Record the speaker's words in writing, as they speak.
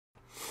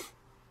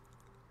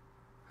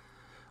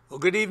Well,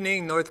 good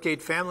evening,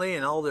 Northgate family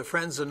and all the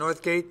friends of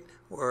Northgate.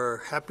 We're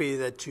happy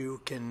that you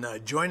can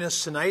join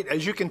us tonight.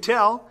 As you can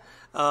tell,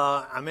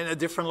 I'm in a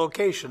different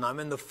location.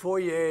 I'm in the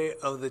foyer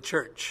of the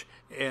church.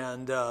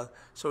 And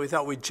so we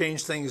thought we'd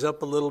change things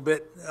up a little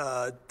bit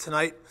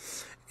tonight.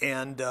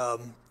 And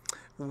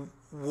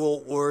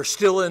we're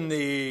still in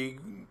the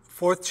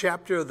 4th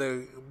chapter of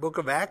the book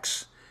of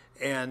Acts.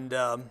 And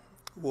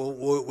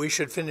we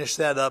should finish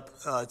that up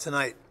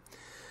tonight.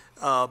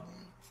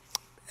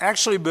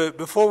 Actually, but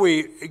before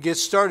we get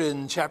started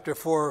in chapter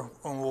 4,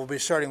 and we'll be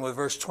starting with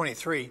verse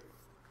 23,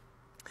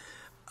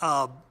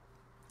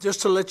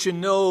 just to let you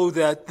know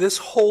that this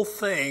whole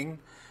thing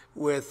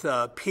with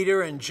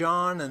Peter and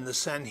John and the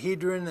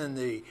Sanhedrin and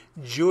the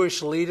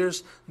Jewish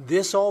leaders,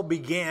 this all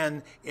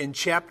began in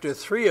chapter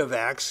 3 of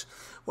Acts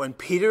when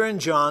Peter and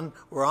John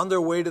were on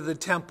their way to the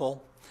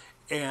temple,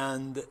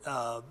 and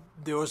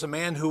there was a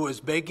man who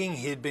was begging.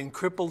 He had been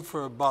crippled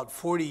for about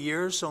 40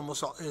 years,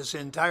 almost his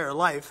entire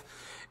life.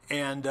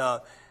 And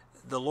the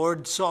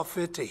Lord saw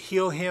fit to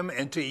heal him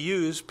and to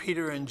use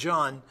Peter and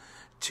John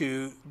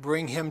to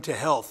bring him to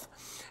health.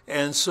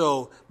 And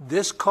so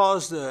this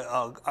caused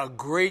a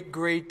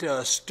great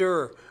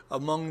stir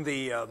among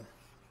the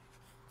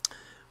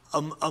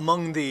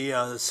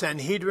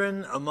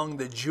Sanhedrin, among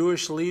the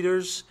Jewish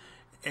leaders.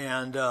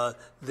 And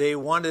they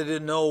wanted to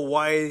know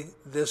why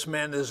this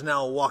man is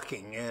now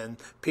walking. And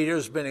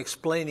Peter's been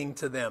explaining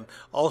to them.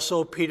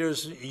 Also,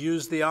 Peter's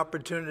used the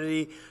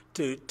opportunity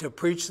to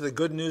preach the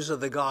good news of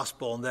the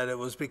gospel, and that it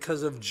was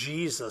because of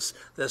Jesus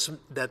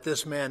that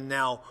this man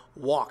now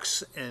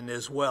walks and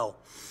is well.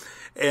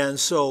 And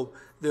so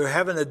they're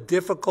having a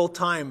difficult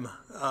time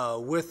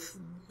with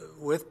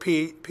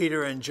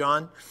Peter and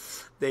John.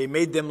 They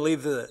made them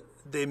leave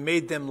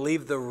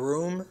the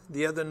room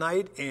the other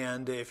night,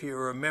 and if you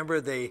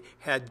remember, they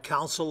had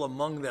counsel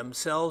among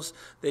themselves.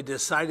 They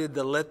decided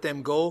to let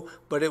them go,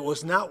 but it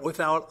was not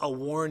without a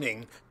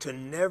warning to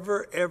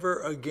never,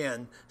 ever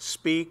again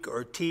speak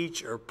or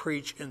teach or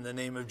preach in the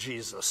name of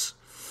Jesus.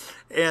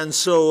 And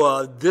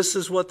so this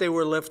is what they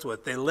were left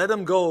with. They let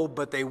them go,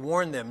 but they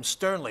warned them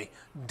sternly,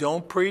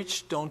 don't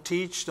preach, don't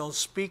teach, don't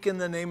speak in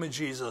the name of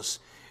Jesus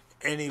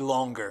any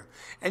longer.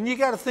 And you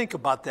got to think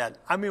about that.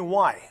 I mean,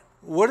 why?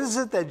 What is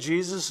it that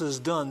Jesus has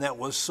done that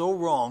was so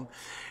wrong?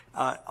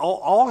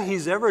 All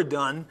he's ever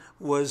done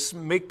was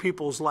make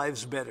people's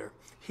lives better.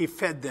 He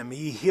fed them.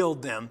 He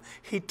healed them.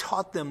 He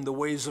taught them the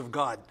ways of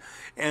God.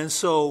 And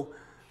so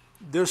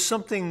there's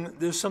something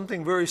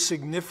very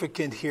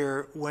significant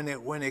here when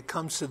it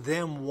comes to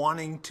them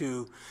wanting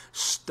to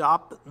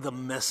stop the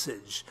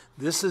message.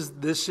 This,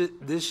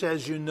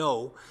 as you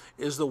know,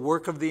 is the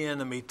work of the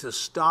enemy, to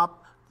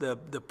stop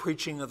the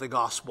preaching of the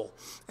gospel.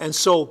 And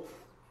so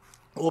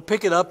we'll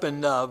pick it up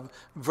in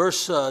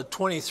verse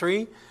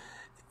 23,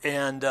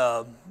 and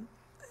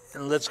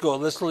let's go.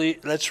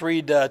 Let's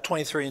read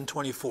 23 and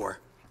 24.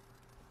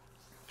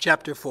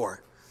 Chapter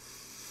 4.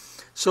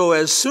 So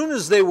as soon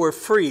as they were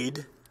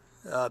freed,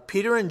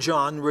 Peter and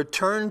John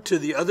returned to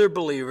the other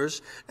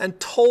believers and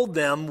told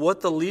them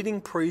what the leading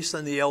priests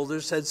and the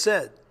elders had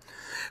said.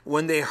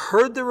 When they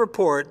heard the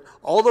report,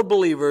 all the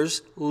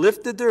believers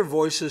lifted their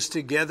voices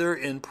together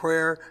in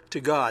prayer to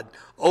God.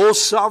 O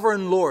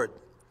sovereign Lord,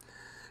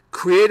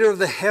 Creator of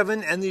the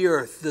heaven and the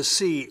earth, the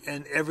sea,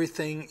 and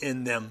everything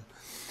in them.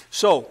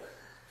 So,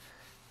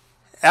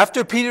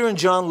 after Peter and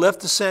John left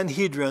the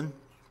Sanhedrin,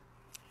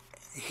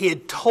 he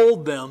had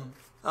told them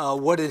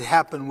what had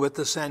happened with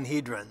the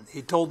Sanhedrin.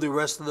 He told the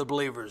rest of the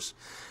believers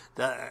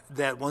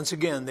that once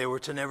again, they were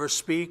to never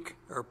speak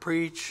or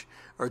preach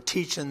or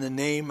teach in the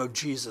name of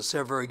Jesus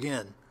ever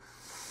again.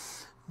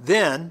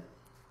 Then,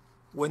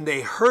 when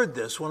they heard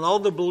this, when all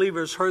the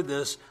believers heard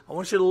this, I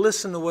want you to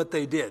listen to what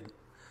they did.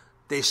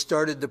 They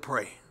started to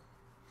pray.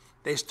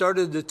 They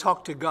started to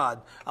talk to God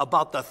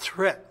about the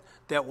threat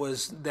that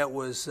was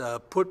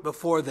put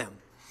before them,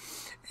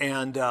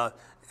 and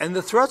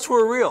the threats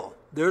were real.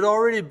 There had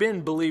already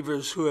been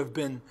believers who have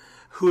been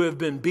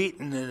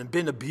beaten and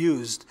been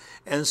abused,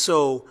 and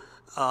so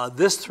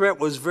this threat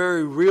was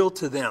very real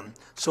to them.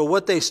 So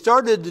what they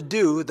started to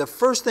do, the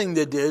first thing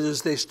they did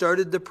is they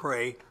started to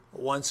pray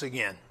once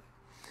again,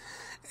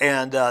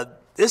 and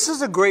this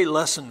is a great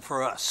lesson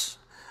for us.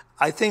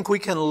 I think we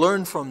can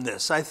learn from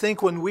this. I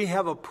think when we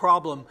have a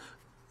problem,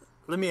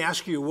 let me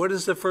ask you, what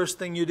is the first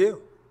thing you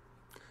do?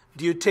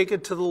 Do you take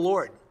it to the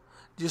Lord?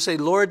 Do you say,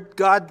 Lord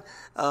God,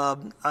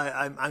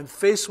 I'm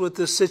faced with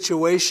this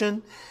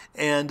situation,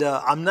 and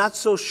I'm not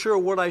so sure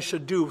what I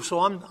should do, so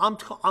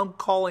I'm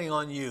calling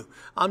on you.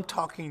 I'm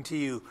talking to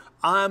you.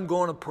 I'm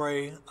going to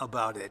pray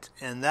about it.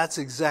 And that's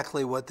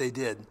exactly what they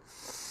did.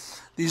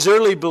 These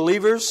early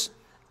believers,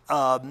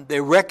 they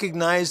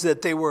recognized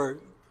that they were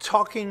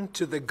talking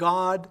to the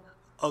God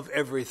of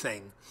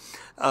everything.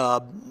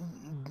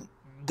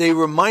 They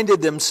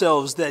reminded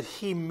themselves that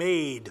He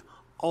made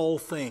all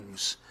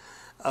things.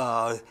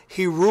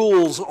 He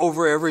rules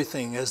over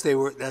everything as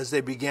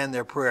they began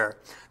their prayer.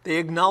 They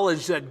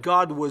acknowledged that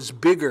God was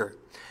bigger,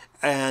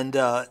 and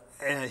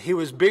He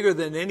was bigger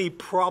than any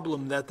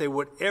problem that they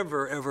would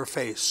ever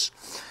face.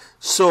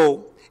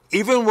 So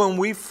even when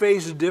we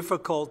face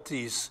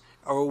difficulties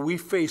or we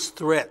face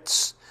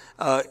threats,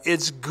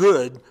 it's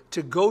good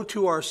to go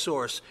to our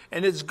source.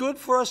 And it's good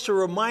for us to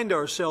remind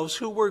ourselves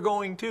who we're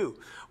going to.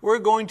 We're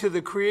going to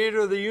the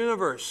creator of the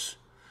universe.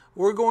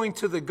 We're going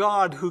to the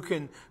God who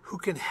can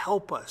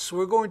help us.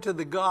 We're going to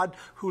the God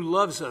who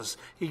loves us.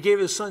 He gave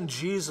his son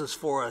Jesus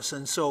for us.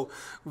 And so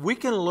we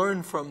can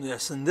learn from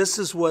this. And this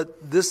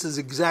is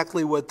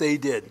exactly what they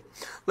did.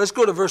 Let's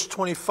go to verse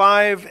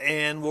 25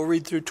 and we'll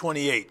read through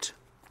 28.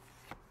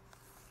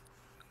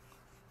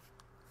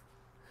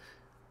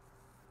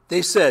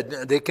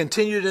 They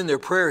continued in their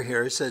prayer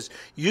here. It says,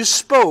 "You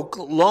spoke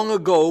long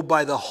ago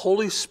by the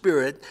Holy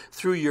Spirit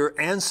through your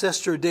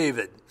ancestor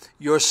David,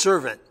 your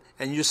servant.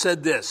 And you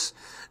said this,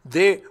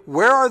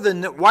 why are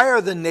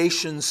the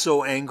nations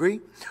so angry?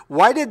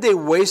 Why did they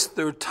waste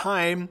their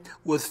time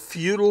with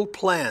futile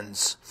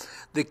plans?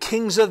 The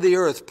kings of the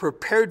earth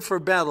prepared for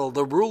battle.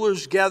 The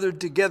rulers gathered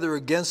together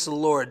against the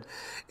Lord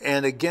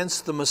and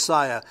against the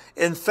Messiah.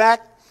 In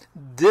fact,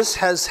 this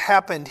has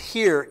happened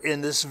here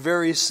in this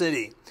very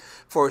city.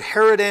 For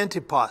Herod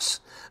Antipas,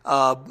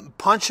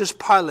 Pontius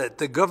Pilate,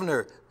 the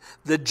governor,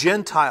 the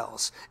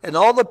Gentiles, and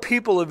all the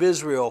people of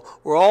Israel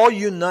were all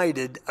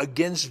united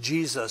against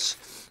Jesus,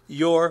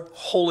 your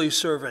holy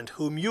servant,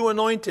 whom you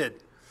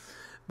anointed.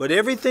 But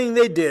everything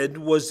they did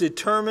was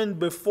determined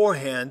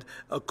beforehand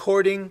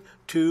according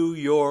to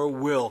your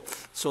will."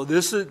 So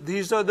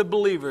these are the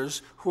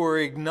believers who are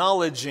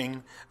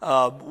acknowledging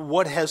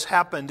what has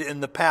happened in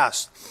the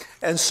past.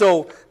 And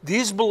so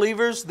these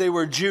believers, they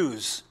were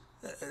Jews.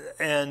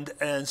 And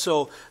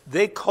so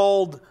they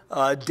called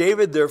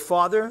David their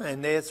father,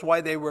 and that's why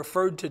they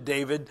referred to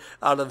David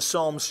out of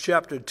Psalms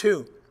chapter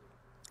 2.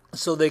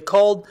 So they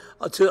called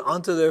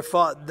unto their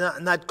father,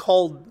 not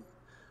called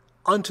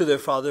unto their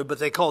father, but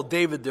they called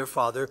David their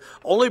father,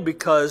 only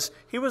because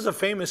he was a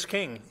famous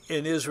king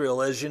in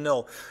Israel, as you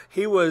know.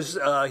 He was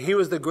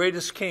the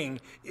greatest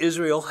king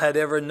Israel had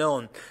ever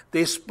known.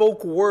 They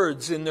spoke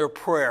words in their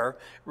prayer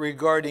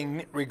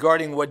regarding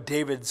what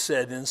David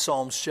said in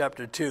Psalms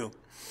chapter 2.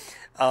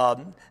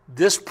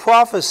 This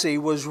prophecy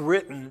was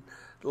written,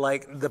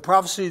 like the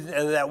prophecy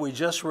that we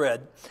just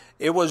read,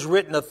 it was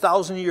written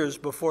 1,000 years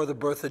before the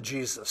birth of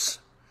Jesus.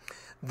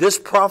 This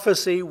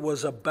prophecy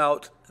was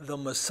about the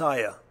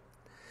Messiah.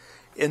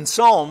 In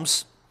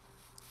Psalms,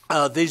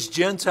 these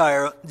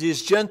Gentiles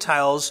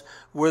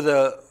were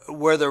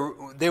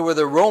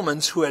the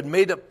Romans who had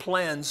made up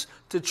plans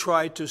to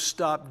try to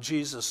stop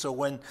Jesus. So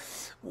when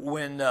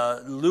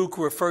Luke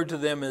referred to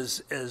them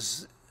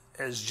as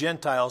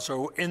Gentiles,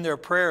 or in their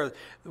prayer,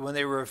 when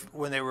they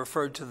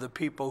referred to the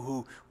people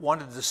who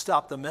wanted to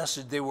stop the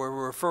message, they were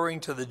referring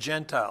to the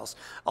Gentiles,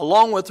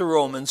 along with the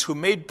Romans, who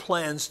made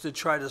plans to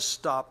try to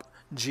stop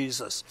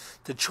Jesus,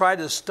 to try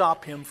to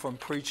stop him from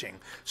preaching.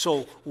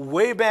 So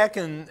way back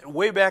in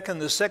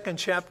the second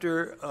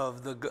chapter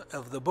of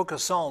the book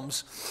of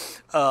Psalms,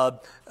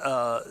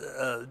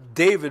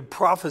 David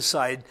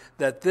prophesied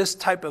that this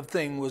type of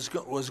thing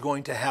was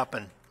going to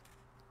happen.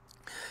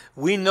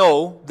 We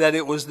know that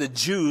it was the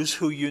Jews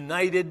who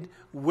united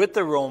with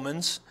the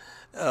Romans,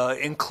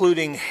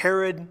 including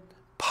Herod,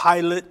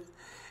 Pilate,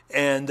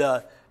 and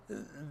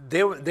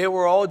they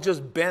were all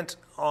just bent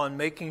on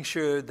making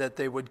sure that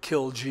they would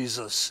kill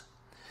Jesus.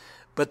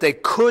 But they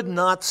could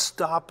not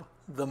stop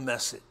the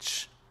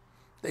message.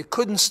 They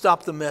couldn't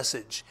stop the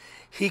message.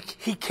 He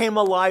came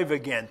alive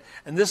again.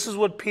 And this is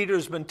what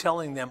Peter's been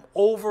telling them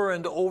over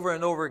and over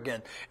and over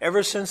again.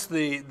 Ever since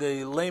the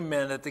lame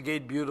man at the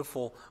gate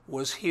beautiful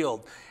was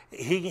healed,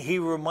 he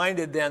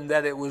reminded them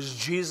that it was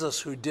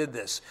Jesus who did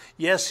this.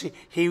 Yes,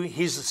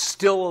 he's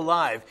still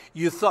alive.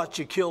 You thought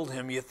you killed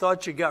him. You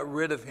thought you got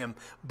rid of him,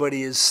 but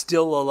he is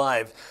still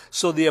alive.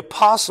 So the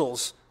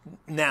apostles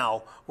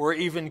now were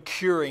even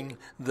curing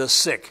the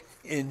sick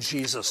in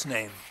Jesus'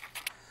 name.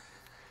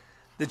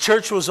 The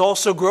church was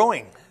also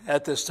growing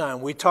at this time.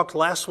 We talked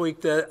last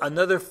week that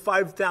another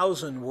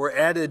 5,000 were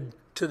added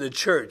to the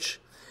church,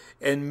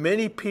 and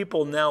many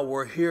people now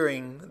were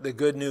hearing the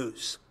good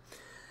news.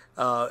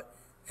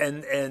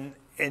 And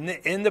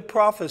in the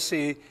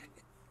prophecy,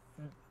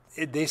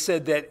 they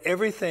said that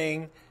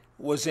everything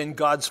was in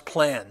God's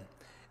plan,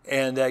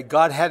 and that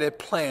God had it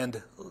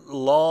planned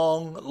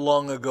long,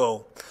 long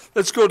ago.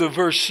 Let's go to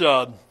verse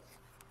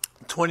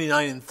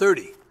 29 and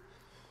 30.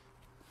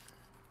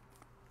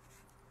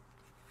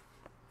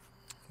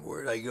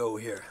 Where did I go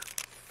here?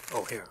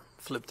 Oh, here.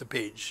 Flip the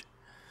page.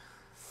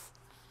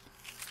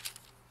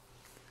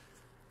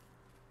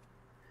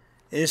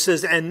 And it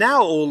says, "And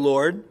now, O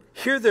Lord,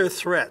 hear their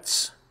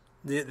threats."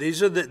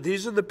 These are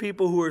the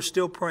people who are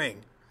still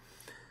praying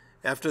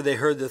after they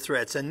heard the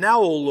threats. "And now,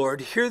 O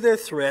Lord, hear their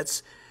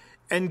threats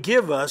and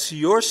give us,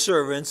 your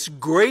servants,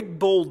 great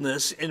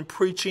boldness in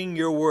preaching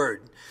your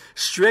word.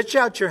 Stretch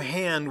out your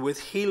hand with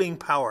healing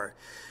power.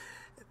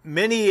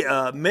 Many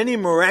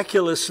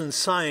miraculous and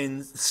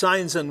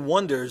signs and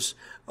wonders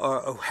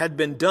had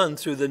been done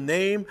through the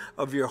name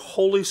of your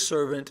holy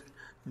servant,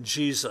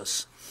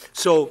 Jesus."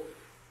 So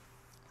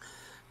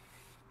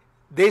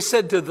they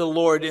said to the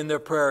Lord in their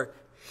prayer,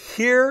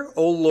 Hear,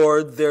 O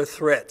Lord, their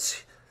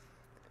threats.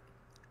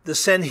 The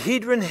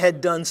Sanhedrin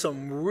had done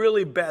some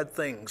really bad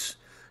things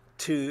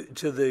to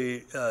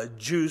the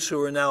Jews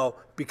who are now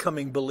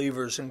becoming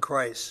believers in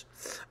Christ.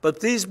 But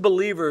these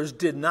believers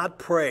did not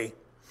pray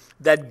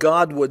that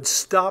God would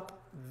stop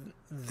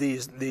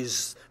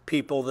these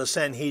people, the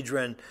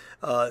Sanhedrin,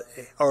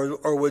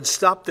 or would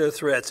stop their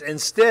threats.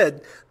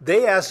 Instead,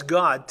 they asked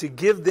God to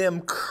give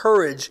them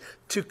courage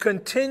to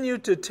continue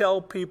to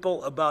tell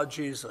people about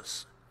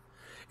Jesus.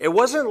 It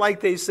wasn't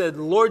like they said,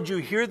 Lord, you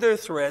hear their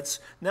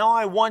threats. Now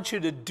I want you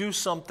to do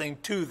something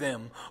to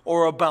them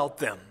or about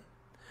them.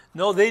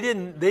 No, they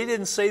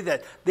didn't say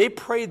that. They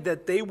prayed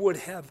that they would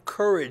have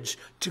courage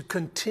to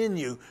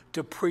continue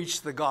to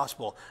preach the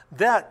gospel.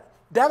 That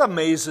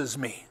amazes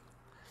me.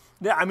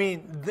 I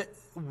mean,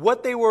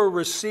 what they were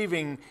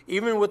receiving,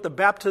 even with the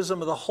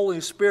baptism of the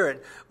Holy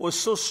Spirit, was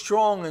so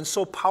strong and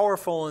so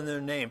powerful in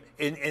their name,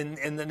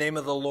 in the name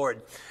of the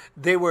Lord.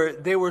 They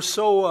were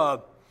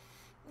so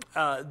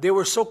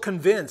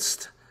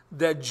convinced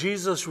that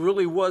Jesus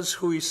really was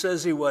who he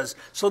says he was.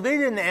 So they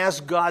didn't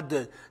ask God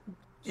to,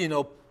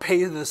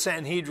 pay the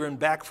Sanhedrin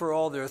back for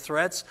all their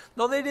threats.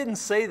 No, they didn't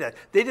say that.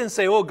 They didn't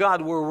say, oh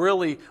God, we're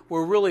really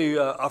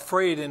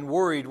afraid and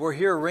worried. We're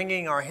here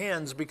wringing our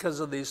hands because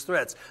of these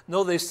threats.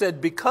 No, they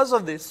said, because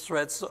of these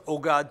threats, oh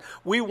God,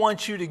 we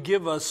want you to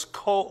give us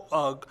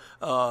courage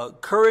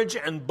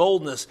and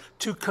boldness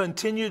to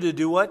continue to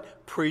do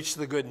what? Preach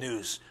the good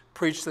news.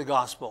 Preach the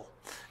gospel.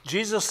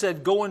 Jesus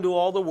said, go into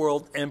all the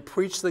world and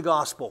preach the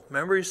gospel.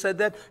 Remember he said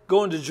that?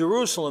 Go into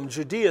Jerusalem,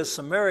 Judea,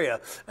 Samaria,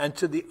 and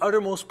to the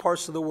uttermost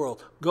parts of the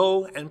world.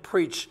 Go and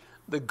preach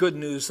the good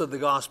news of the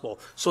gospel.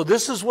 So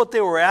this is what they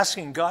were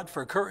asking God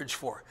for courage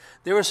for.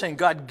 They were saying,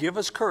 God, give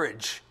us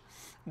courage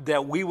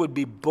that we would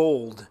be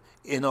bold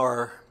in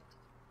our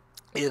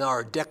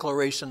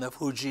declaration of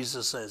who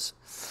Jesus is.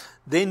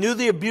 They knew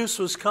the abuse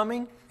was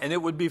coming, and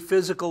it would be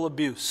physical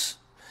abuse.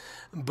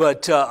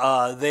 But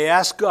they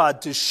asked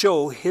God to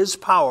show his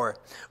power.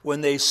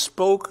 When they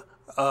spoke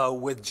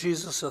with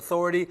Jesus'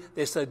 authority,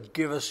 they said,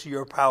 give us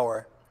your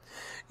power.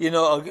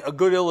 A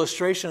good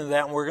illustration of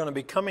that, and we're going to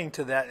be coming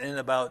to that in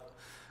about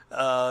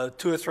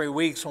 2 or 3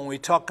 weeks when we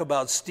talk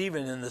about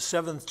Stephen in the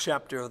 7th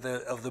chapter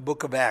of the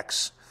book of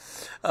Acts.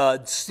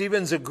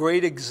 Stephen's a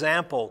great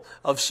example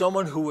of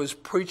someone who was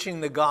preaching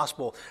the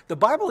gospel. The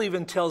Bible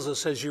even tells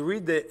us, as you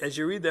read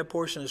that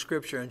portion of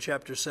Scripture in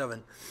chapter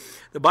 7,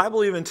 the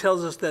Bible even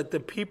tells us that the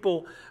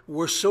people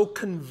were so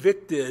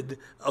convicted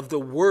of the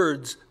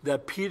words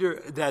that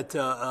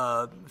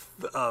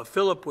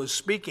Philip was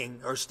speaking,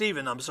 or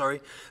Stephen, I'm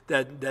sorry,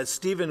 that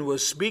Stephen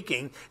was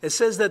speaking. It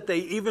says that they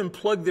even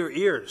plugged their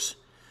ears,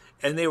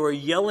 and they were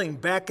yelling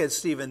back at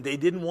Stephen. They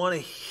didn't want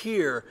to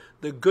hear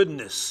the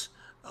goodness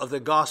of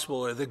the gospel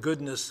or the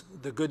good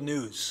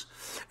news.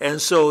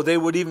 And so they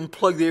would even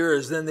plug their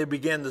ears. Then they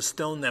began to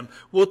stone them.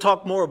 We'll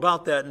talk more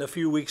about that in a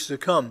few weeks to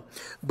come.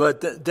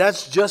 But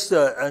that's just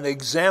an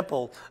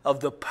example of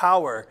the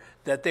power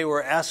that they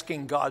were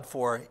asking God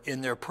for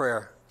in their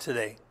prayer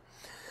today.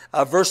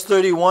 Verse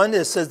 31,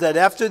 it says that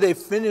after they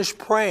finished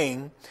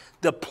praying,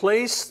 the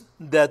place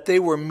that they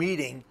were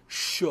meeting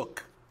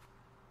shook.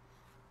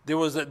 There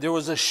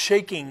was a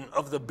shaking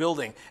of the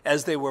building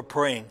as they were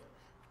praying.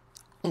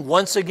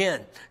 Once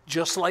again,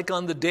 just like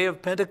on the day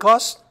of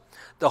Pentecost,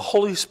 the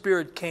Holy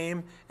Spirit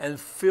came and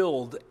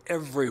filled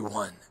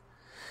everyone.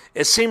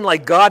 It seemed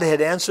like God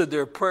had answered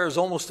their prayers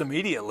almost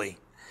immediately,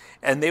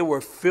 and they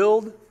were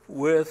filled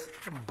with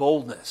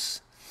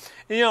boldness.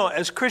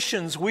 As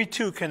Christians, we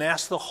too can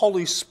ask the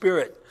Holy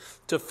Spirit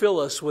to fill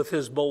us with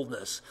his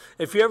boldness.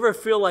 If you ever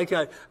feel like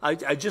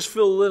I just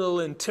feel a little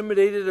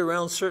intimidated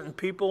around certain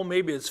people,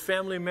 maybe it's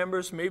family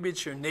members, maybe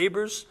it's your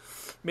neighbors,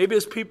 maybe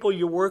it's people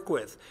you work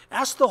with,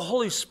 ask the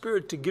Holy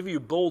Spirit to give you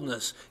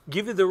boldness,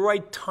 give you the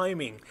right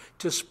timing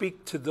to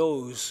speak to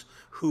those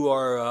who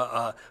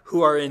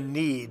are in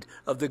need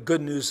of the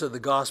good news of the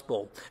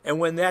gospel. And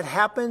when that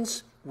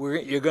happens,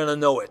 you're going to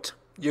know it.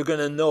 You're going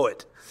to know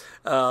it.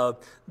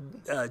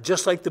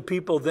 Just like the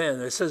people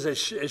then, it says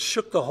it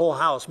shook the whole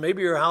house.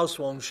 Maybe your house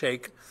won't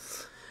shake,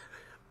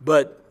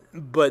 but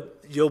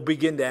you'll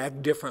begin to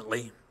act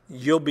differently.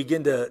 You'll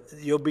begin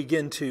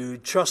to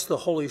trust the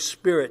Holy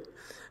Spirit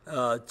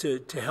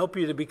to help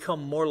you to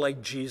become more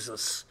like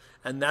Jesus,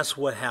 and that's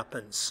what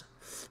happens.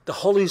 The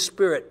Holy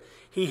Spirit,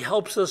 he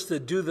helps us to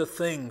do the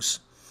things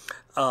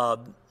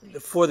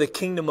for the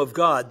kingdom of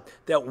God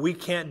that we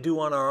can't do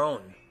on our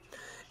own.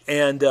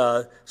 And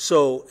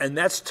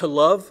that's to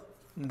love,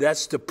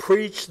 that's to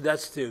preach,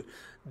 that's to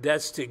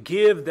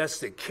give, that's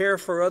to care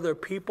for other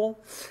people.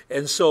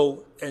 And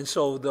so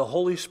the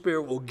Holy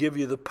Spirit will give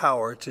you the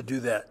power to do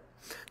that.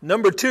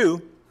 Number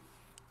 2,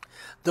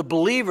 the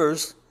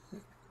believers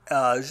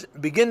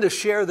begin to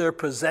share their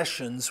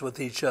possessions with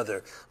each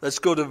other. Let's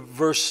go to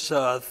verse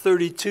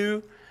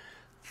 32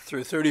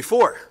 through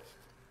 34.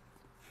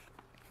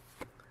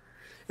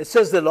 It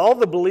says that all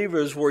the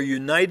believers were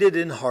united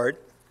in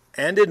heart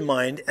and in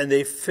mind, and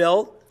they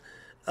felt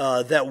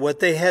that what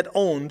they had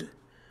owned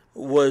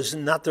was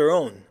not their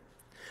own.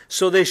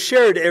 So they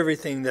shared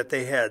everything that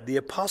they had. The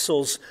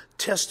apostles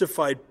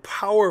testified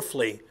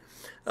powerfully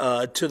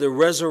to the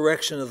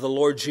resurrection of the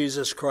Lord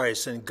Jesus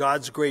Christ and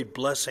God's great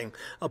blessing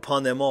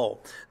upon them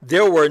all.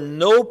 There were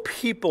no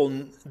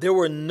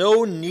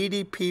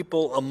needy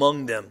people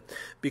among them,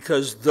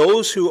 because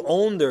those who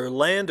owned their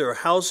land or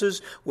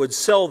houses would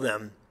sell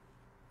them,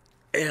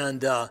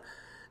 and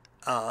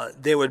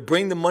they would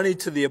bring the money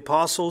to the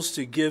apostles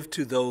to give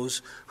to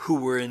those who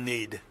were in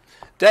need.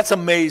 That's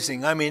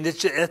amazing. I mean,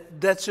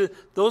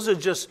 those are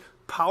just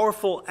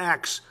powerful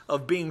acts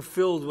of being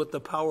filled with the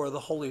power of the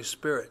Holy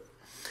Spirit.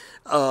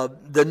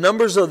 The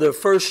numbers of the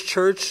first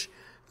church,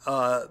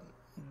 the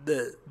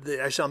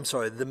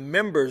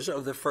members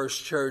of the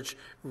first church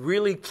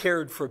really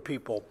cared for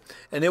people.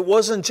 And it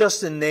wasn't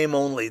just in name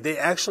only. They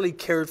actually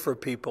cared for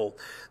people.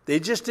 They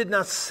just did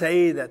not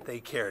say that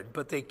they cared,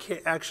 but they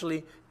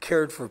actually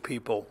cared for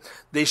people.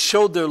 They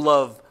showed their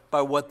love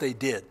by what they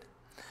did.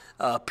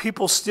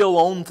 People still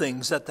owned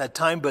things at that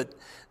time, but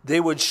they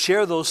would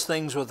share those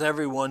things with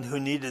everyone who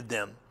needed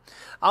them.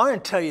 I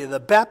want to tell you, the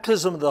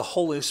baptism of the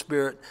Holy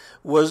Spirit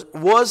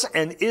was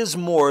and is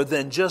more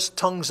than just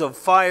tongues of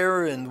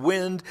fire and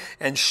wind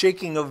and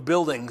shaking of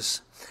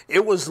buildings.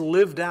 It was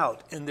lived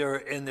out in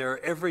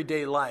their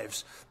everyday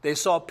lives. They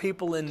saw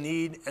people in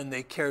need and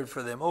they cared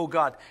for them. Oh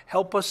God,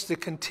 help us to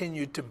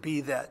continue to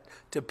be that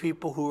to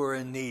people who are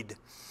in need.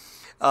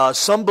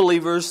 Some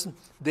believers,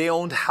 they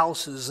owned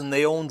houses and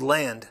they owned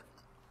land.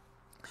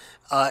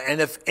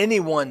 And if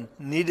anyone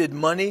needed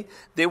money,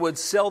 they would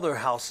sell their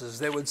houses.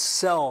 They would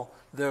sell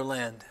their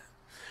land.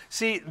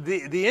 See,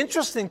 the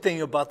interesting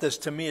thing about this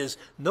to me is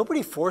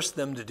nobody forced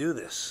them to do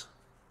this.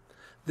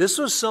 This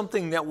was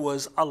something that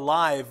was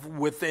alive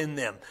within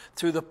them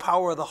through the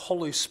power of the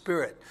Holy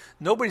Spirit.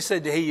 Nobody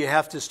said, hey, you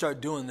have to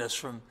start doing this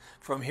from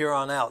here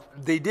on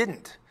out. They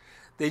didn't.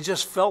 They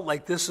just felt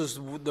like this is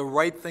the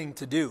right thing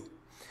to do.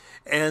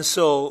 And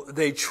so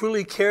they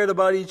truly cared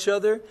about each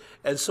other,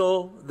 and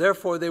so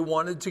therefore they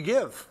wanted to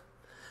give.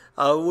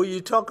 Well, you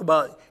talk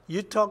about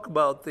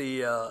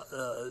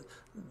the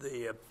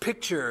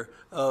picture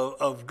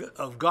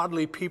of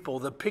godly people,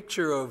 the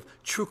picture of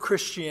true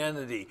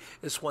Christianity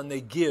is when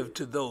they give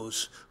to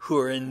those who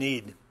are in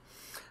need.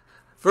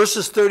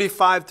 Verses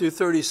 35 through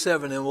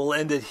 37, and we'll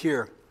end it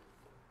here.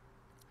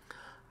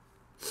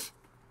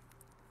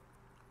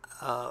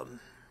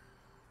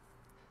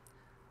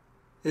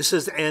 It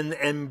says, and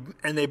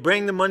they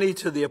bring the money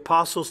to the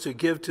apostles to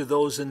give to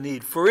those in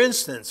need. For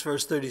instance,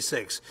 verse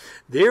 36,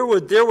 there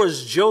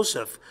was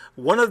Joseph,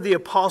 one of the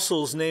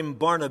apostles named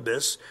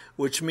Barnabas,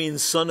 which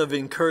means son of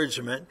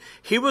encouragement.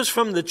 He was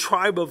from the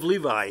tribe of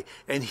Levi,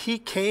 and he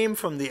came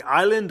from the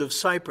island of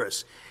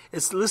Cyprus.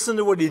 Listen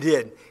to what he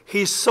did.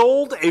 He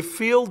sold a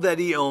field that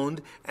he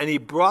owned, and he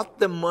brought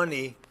the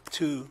money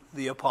to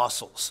the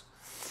apostles.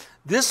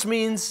 This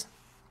means,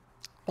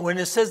 when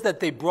it says that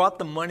they brought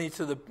the money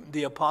to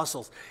the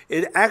apostles,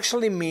 it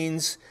actually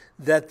means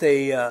that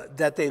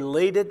they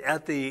laid it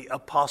at the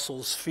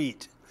apostles'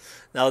 feet.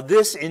 Now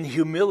this, in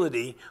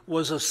humility,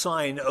 was a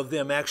sign of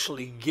them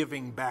actually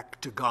giving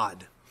back to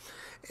God.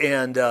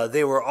 And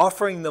they were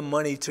offering the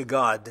money to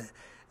God.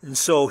 And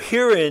so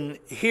here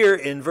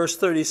in verse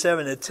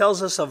 37, it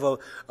tells us of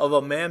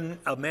a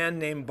man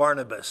named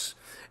Barnabas.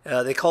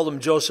 They called him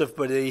Joseph,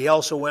 but he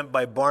also went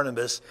by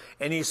Barnabas.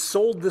 And he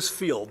sold this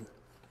field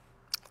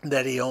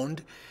that he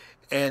owned,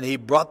 and he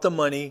brought the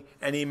money,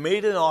 and he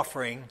made an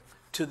offering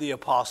to the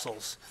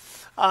apostles.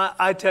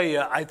 I tell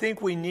you, I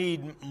think we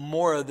need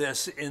more of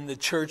this in the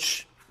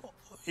church,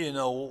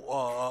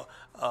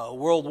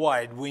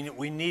 worldwide.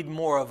 We need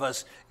more of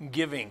us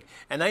giving.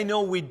 And I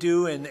know we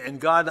do,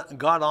 and God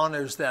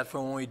honors that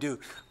for when we do.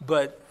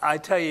 But I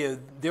tell you,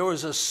 there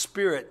was a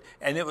spirit,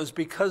 and it was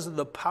because of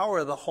the power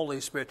of the Holy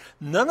Spirit.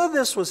 None of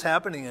this was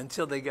happening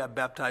until they got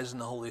baptized in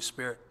the Holy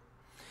Spirit.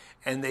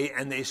 And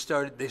they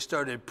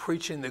started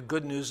preaching the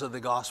good news of the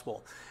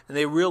gospel. And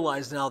they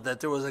realized now that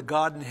there was a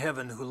God in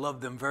heaven who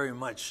loved them very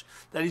much,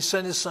 that he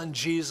sent his son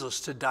Jesus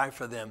to die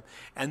for them,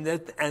 and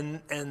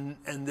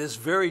this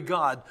very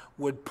God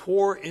would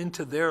pour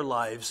into their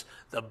lives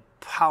the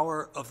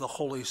power of the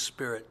Holy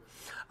Spirit.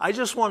 I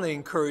just want to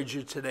encourage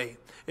you today.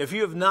 If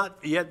you have not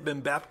yet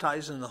been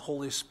baptized in the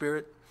Holy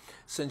Spirit,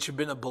 since you've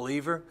been a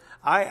believer,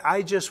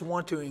 I just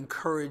want to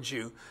encourage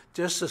you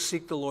just to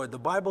seek the Lord. The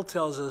Bible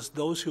tells us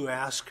those who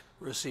ask,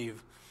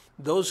 receive.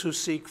 Those who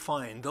seek,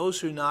 find. Those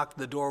who knock,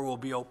 the door will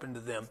be open to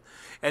them.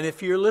 And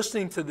if you're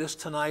listening to this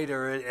tonight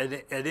or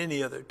at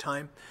any other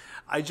time,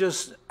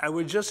 I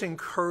would just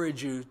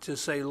encourage you to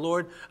say,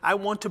 Lord, I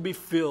want to be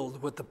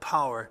filled with the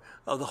power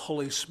of the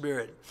Holy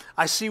Spirit.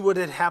 I see what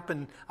had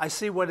happened. I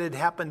see what had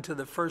happened to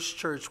the first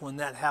church when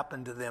that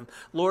happened to them.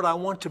 Lord, I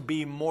want to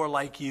be more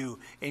like you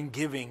in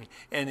giving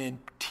and in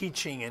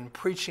teaching and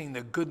preaching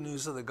the good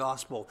news of the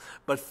gospel.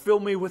 But fill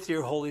me with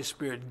your Holy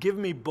Spirit. Give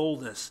me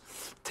boldness.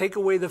 Take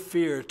away the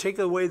fear. Take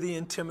away the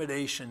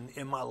intimidation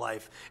in my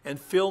life. And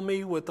fill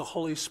me with the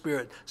Holy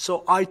Spirit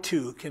so I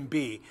too can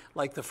be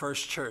like the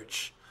first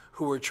church,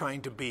 who are trying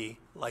to be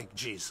like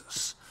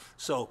Jesus.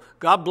 So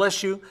God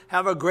bless you.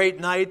 Have a great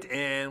night,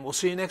 and we'll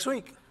see you next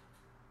week.